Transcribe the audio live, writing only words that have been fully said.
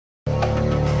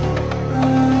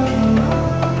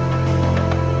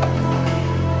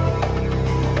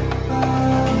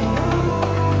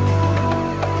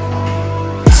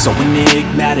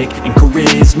enigmatic and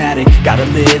charismatic. Gotta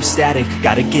live static,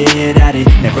 gotta get at it.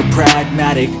 Never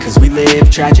pragmatic, cause we live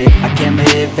tragic. I can't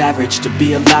live average, to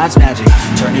be alive's magic.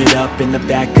 Turn it up in the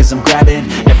back cause I'm grabbing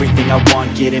everything I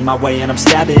want, get in my way and I'm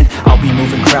stabbing. I'll be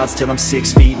moving crowds till I'm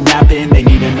 6 feet napping. They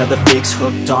need another fix,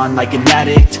 hooked on like an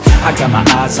addict. I got my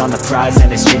eyes on the prize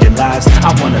and it's changing lives.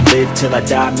 I wanna live till I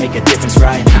die, make a difference,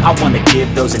 right? I wanna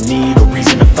give those in need a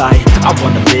reason to fight. I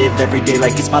wanna live every day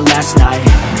like it's my last night.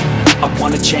 I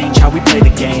wanna change how we play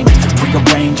the game,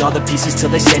 rearrange all the pieces till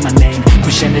they say my name.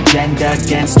 Push an agenda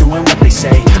against doing what they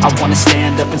say. I wanna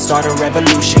stand up and start a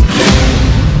revolution.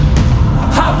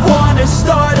 I wanna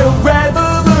start a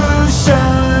revolution.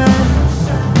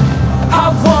 I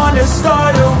wanna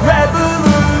start a revolution.